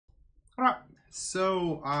Alright,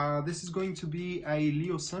 so this is going to be a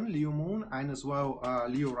Leo Sun, Leo Moon, and as well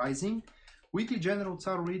Leo Rising. Weekly General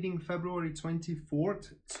Tarot reading February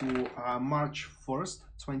 24th to March 1st,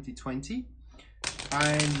 2020.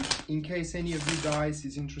 And in case any of you guys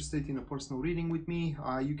is interested in a personal reading with me,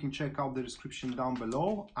 you can check out the description down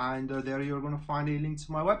below, and there you're going to find a link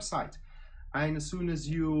to my website. And as soon as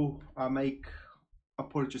you make a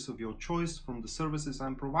purchase of your choice from the services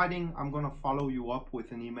I'm providing, I'm going to follow you up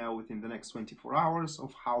with an email within the next 24 hours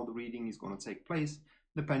of how the reading is going to take place,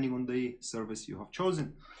 depending on the service you have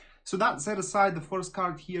chosen. So that set aside, the first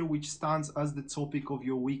card here, which stands as the topic of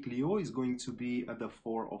your week, Leo, is going to be the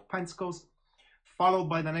Four of Pentacles, followed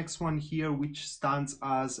by the next one here, which stands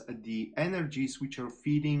as the energies which are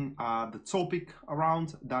feeding the topic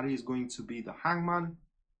around. That is going to be the Hangman.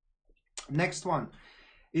 Next one,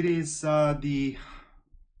 it is the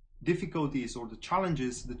difficulties or the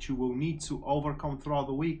challenges that you will need to overcome throughout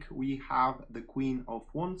the week. We have the Queen of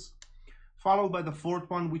Wands, followed by the fourth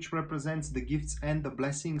one, which represents the gifts and the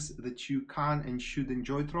blessings that you can and should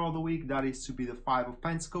enjoy throughout the week. That is to be the Five of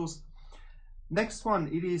Pentacles. Next one,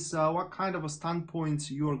 it is what kind of a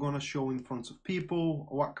standpoint you are going to show in front of people,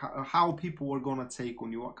 how people are going to take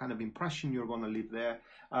on you, what kind of impression you're going to leave there.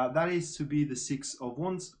 That is to be the Six of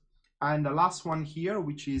Wands. And the last one here,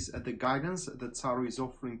 which is the guidance that Tarot is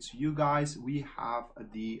offering to you guys, we have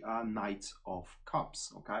the Knight of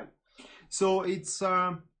Cups. Okay, so it's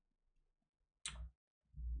a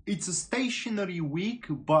stationary week,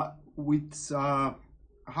 but with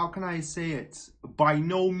how can I say it? By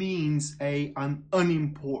no means an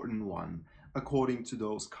unimportant one, according to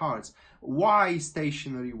those cards. Why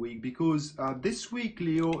stationary week? Because this week,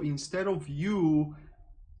 Leo, instead of you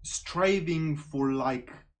striving for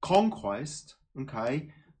like conquest, okay,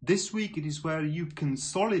 this week it is where you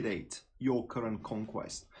consolidate your current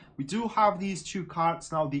conquest. We do have these two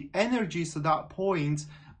cards now. The energies at that point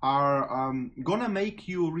are gonna make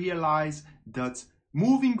you realize that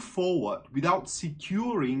moving forward without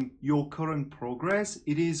securing your current progress,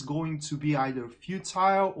 it is going to be either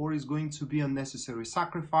futile or is going to be unnecessary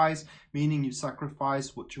sacrifice, meaning you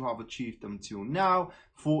sacrifice what you have achieved until now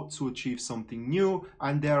to achieve something new,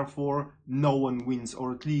 and therefore no one wins,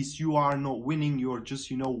 or at least you are not winning. You're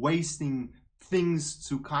just, you know, wasting things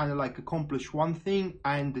to kind of like accomplish one thing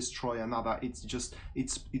and destroy another. It's just,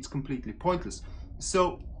 it's completely pointless.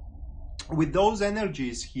 So with those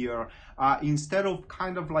energies here, instead of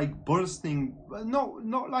kind of like bursting,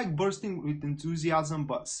 not like bursting with enthusiasm,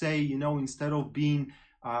 but say, you know, instead of being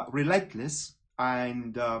relentless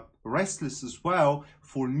and restless as well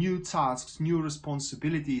for new tasks, new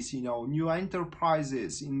responsibilities, you know, new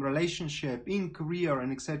enterprises in relationship, in career,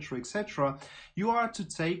 and etc., etc., you are to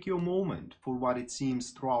take your moment for what it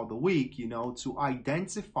seems throughout the week, you know, to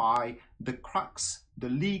identify the cracks, the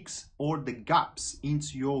leaks, or the gaps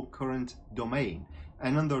into your current domain.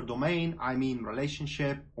 And under domain, I mean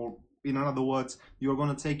relationship, or in other words, you're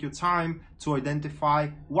going to take your time to identify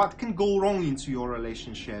what can go wrong into your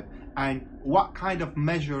relationship and what kind of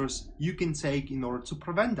measures you can take in order to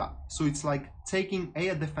prevent that. So it's like taking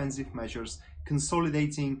defensive measures,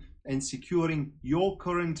 consolidating and securing your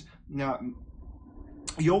current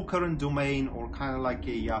domain, or kind of like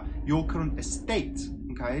your current estate,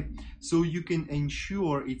 okay, so you can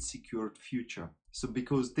ensure its secured future. So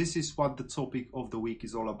because this is what the topic of the week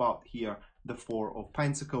is all about here, the Four of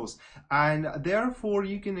Pentacles, and therefore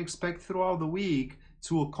you can expect throughout the week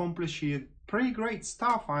to accomplish pretty great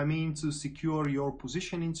stuff. I mean, to secure your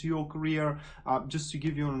position into your career. Just to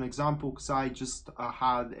give you an example, because I just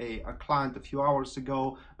had a client a few hours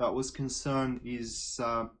ago that was concerned is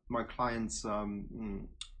my client's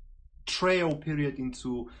trial period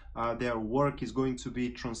into their work is going to be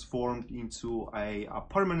transformed into a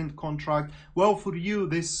permanent contract. Well, for you,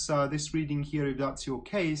 this reading here, if that's your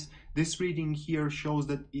case, this reading here shows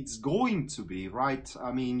that it's going to be, right?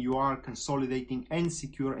 I mean, you are consolidating and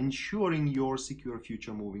ensuring your secure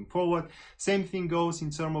future moving forward. Same thing goes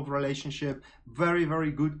in terms of relationship. Very, very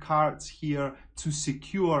good cards here to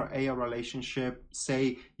secure a relationship.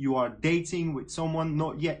 Say you are dating with someone,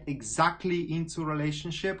 not yet exactly into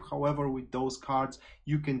relationship. However, with those cards,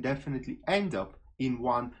 you can definitely end up in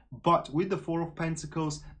one. But with the Four of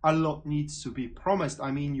Pentacles, a lot needs to be promised.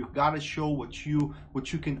 I mean, you gotta show what you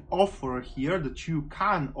can offer here, that you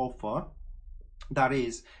can offer. That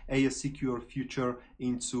is a secure future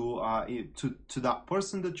into to that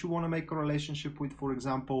person that you want to make a relationship with, for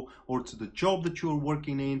example, or to the job that you're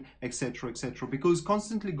working in, etc., etc. Because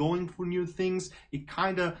constantly going for new things, it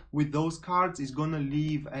kind of, with those cards, is going to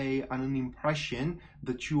leave an impression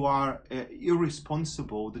that you are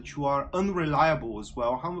irresponsible, that you are unreliable as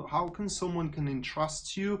well. How can someone can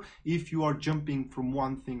entrust you if you are jumping from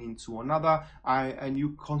one thing into another, and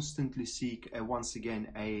you constantly seek once again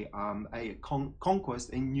a conquest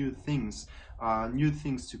and new things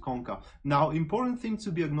to conquer. Now, important thing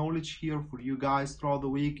to be acknowledged here for you guys throughout the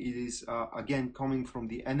week, it is again coming from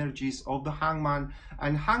the energies of the Hangman,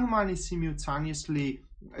 and Hangman is simultaneously,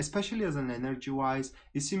 especially as an energy wise,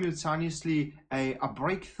 is simultaneously a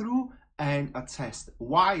breakthrough and a test.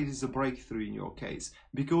 Why it is a breakthrough in your case?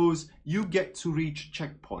 Because you get to reach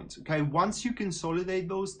checkpoints. Okay, once you consolidate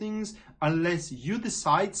those things, unless you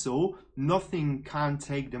decide so, nothing can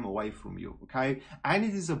take them away from you. Okay, and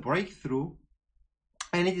it is a breakthrough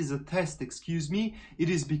and it is a test, excuse me. It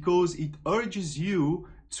is because it urges you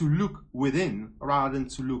to look within rather than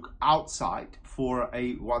to look outside for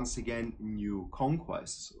a once again new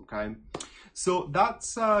conquest. Okay, so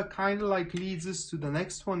that's kind of like leads us to the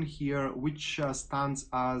next one here, which stands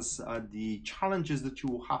as the challenges that you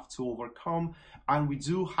will have to overcome. And we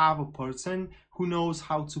do have a person who knows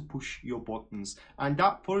how to push your buttons, and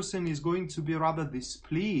that person is going to be rather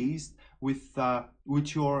displeased with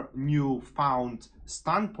your newfound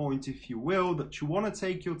standpoint, if you will, that you want to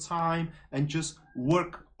take your time and just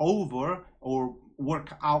work over or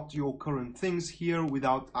work out your current things here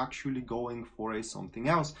without actually going for something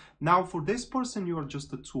else. Now, for this person, you are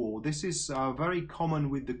just a tool. This is very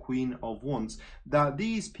common with the Queen of Wands, that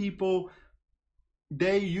these people,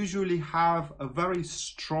 they usually have a very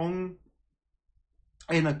strong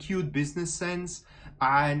and acute business sense,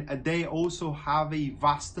 and they also have a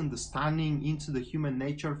vast understanding into the human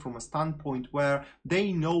nature from a standpoint where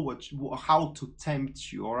they know how to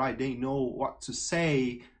tempt you. All right, they know what to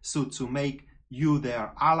say so to make you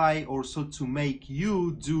their ally, or so to make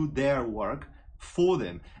you do their work for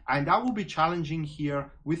them. And that will be challenging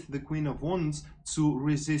here with the Queen of Wands, to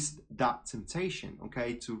resist that temptation.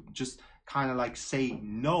 Okay, to just kind of like say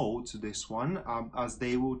no to this one, as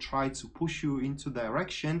they will try to push you into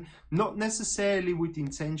direction, not necessarily with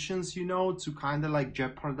intentions, you know, to kind of like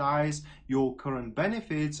jeopardize your current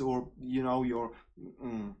benefits, or, you know, your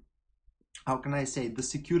how can I say, the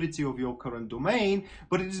security of your current domain,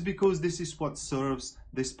 but it is because this is what serves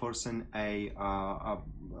this person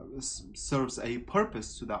serves a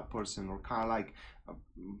purpose to that person, or kind of like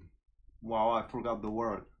wow, I forgot the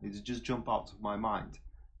word, it just jumped out of my mind.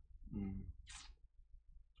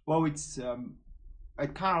 Well, it's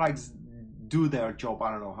it kind of like do their job.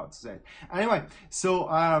 I don't know how to say it. Anyway, so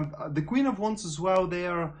the Queen of Wands as well, they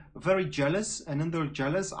are very jealous, and under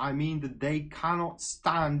jealous, I mean that they cannot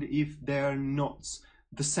stand if they're not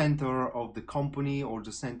the center of the company, or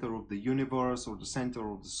the center of the universe, or the center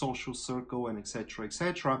of the social circle, and etc,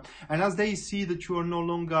 etc. And as they see that you are no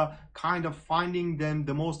longer kind of finding them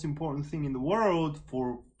the most important thing in the world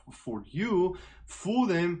for you, for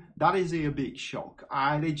them, that is a big shock,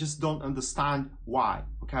 and they just don't understand why.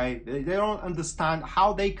 Okay, they don't understand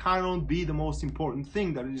how they cannot be the most important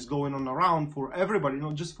thing that is going on around for everybody,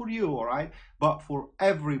 not just for you, all right, but for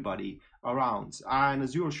everybody around. And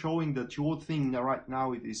as you're showing that your thing right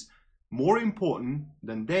now, it is more important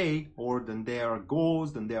than they, or than their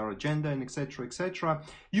goals, than their agenda, and etc, etc,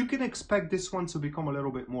 you can expect this one to become a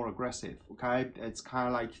little bit more aggressive. Okay, it's kind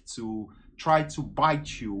of like to try to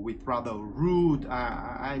bite you with rather rude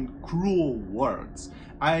and cruel words,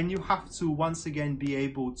 and you have to once again be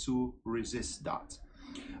able to resist that.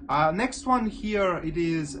 Next one here, it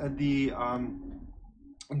is the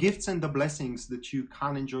gifts and the blessings that you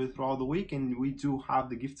can enjoy throughout the week, and we do have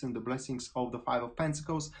the gifts and the blessings of the Five of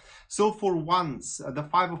Pentacles. So for once, the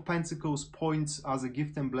Five of Pentacles points as a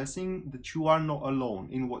gift and blessing that you are not alone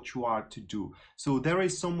in what you are to do. So there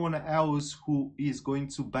is someone else who is going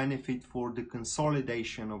to benefit for the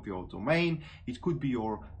consolidation of your domain. It could be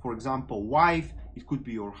your, for example, wife, it could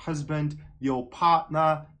be your husband, your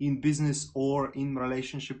partner in business or in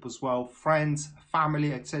relationship as well, friends,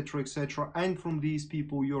 family, etc, etc. And from these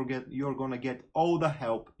people, you're gonna get all the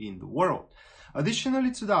help in the world.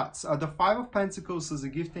 Additionally to that, the Five of Pentacles as a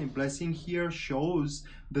gift and blessing here shows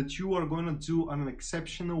that you are going to do an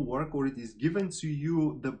exceptional work, or it is given to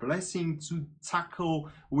you the blessing to tackle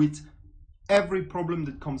with every problem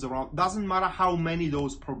that comes around. Doesn't matter how many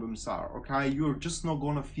those problems are, okay? You're just not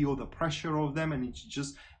going to feel the pressure of them, and it's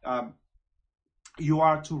just you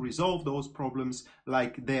are to resolve those problems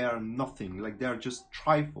like they are nothing, like they're just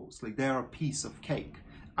trifles, like they're a piece of cake.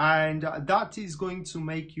 And that is going to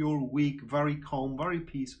make your week very calm, very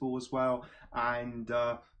peaceful as well. And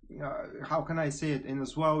how can I say it? And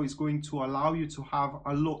as well, is going to allow you to have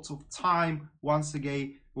a lot of time once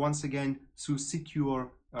again to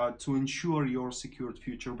secure to ensure your secured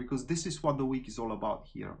future, because this is what the week is all about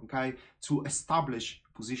here, okay? To establish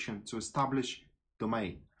position, to establish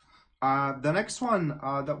domain. The next one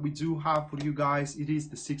that we do have for you guys, it is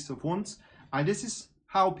the Six of Wands, and this is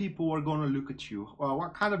how people are going to look at you,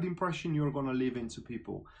 what kind of impression you're going to leave into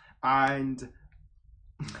people. And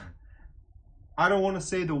I don't want to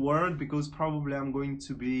say the word because probably I'm going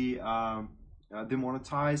to be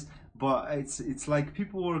demonetized, but it's like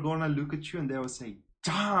people are going to look at you and they will say,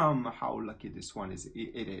 damn, how lucky this one is,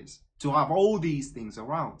 it is to have all these things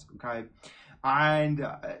around, okay? And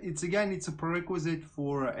it's a prerequisite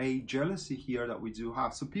for a jealousy here that we do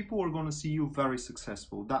have. So people are going to see you very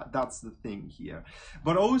successful. That's the thing here.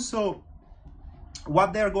 But also,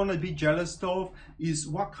 what they're going to be jealous of is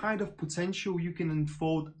what kind of potential you can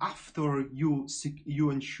unfold after you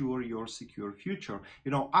ensure your secure future.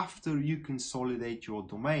 You know, after you consolidate your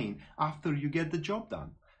domain, after you get the job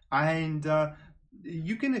done. And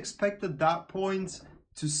you can expect at that point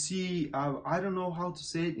to see, I don't know how to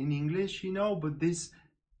say it in English, you know, but this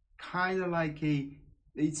kind of like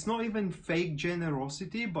it's not even fake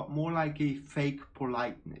generosity, but more like a fake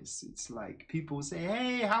politeness. It's like people say,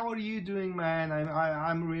 hey, how are you doing, man?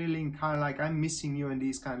 I'm really kind of like, I'm missing you and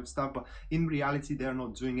these kind of stuff. But in reality, they're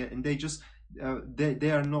not doing it. And they just,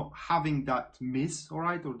 they are not having that miss, all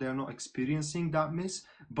right? Or they're not experiencing that miss,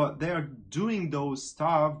 but they're doing those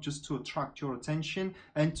stuff just to attract your attention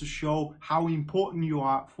and to show how important you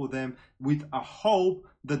are for them, with a hope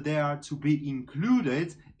that they are to be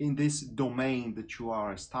included in this domain that you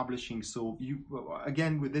are establishing. So you,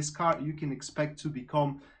 again, with this card, you can expect to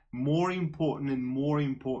become more important and more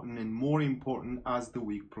important and more important as the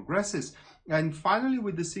week progresses. And finally,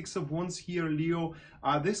 with the Six of Wands here, Leo,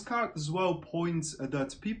 this card as well points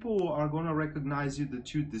that people are going to recognize you,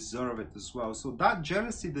 that you deserve it as well. So that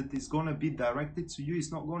jealousy that is going to be directed to you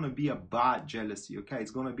is not going to be a bad jealousy, okay?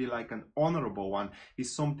 It's going to be like an honorable one.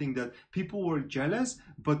 It's something that people were jealous,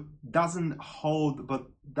 but doesn't hold, but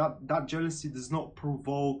that jealousy does not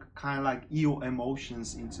provoke kind of like ill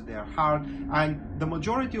emotions into their heart. And the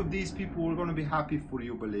majority of these people are going to be happy for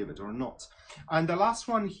you, believe it or not. And the last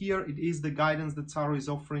one here, it is the guidance that Tarot is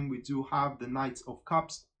offering. We do have the Knight of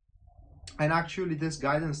Cups, and actually this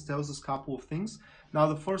guidance tells us a couple of things. Now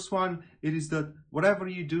the first one, it is that whatever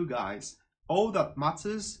you do, guys, all that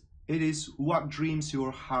matters, it is what dreams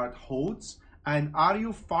your heart holds. And are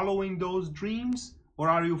you following those dreams, or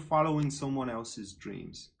are you following someone else's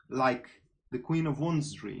dreams, like the Queen of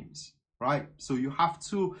Wands dreams, right? So you have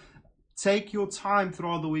to take your time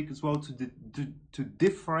throughout the week as well to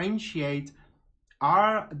differentiate,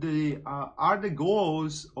 are the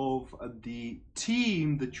goals of the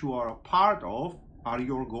team that you are a part of are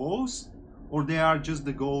your goals, or they are just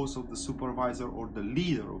the goals of the supervisor or the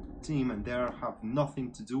leader of the team, and they have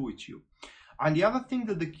nothing to do with you. And the other thing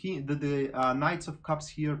that the Knight of Cups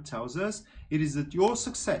here tells us, it is that your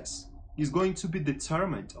success is going to be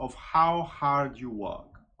determined of how hard you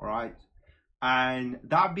work, all right? And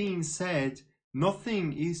that being said,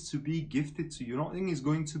 nothing is to be gifted to you. Nothing is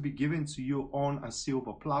going to be given to you on a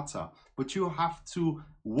silver platter, but you have to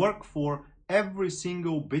work for every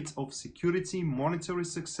single bit of security, monetary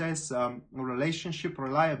success, relationship,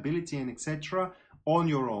 reliability, and etc. on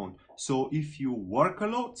your own. So if you work a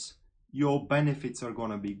lot, your benefits are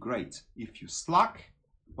going to be great. If you slack,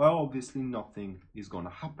 well, obviously nothing is going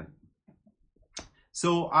to happen.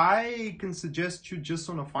 So I can suggest you, just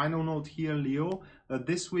on a final note here, Leo, that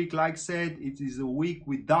this week, like I said, it is a week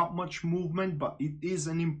without much movement, but it is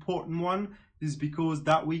an important one. This is because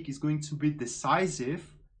that week is going to be decisive,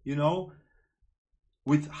 you know,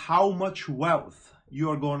 with how much wealth you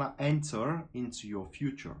are going to enter into your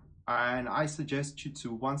future. And I suggest you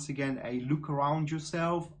to, once again, look around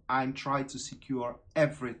yourself and try to secure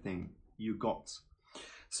everything you got.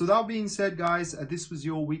 So that being said, guys, this was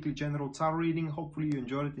your weekly general tarot reading. Hopefully you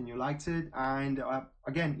enjoyed it and you liked it. And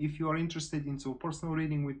again, if you are interested into a personal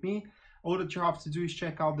reading with me, all that you have to do is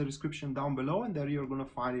check out the description down below, and there you're going to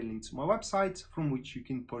find a link to my website from which you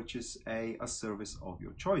can purchase a service of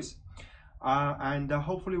your choice. And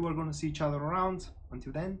hopefully we're going to see each other around.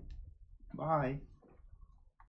 Until then, bye.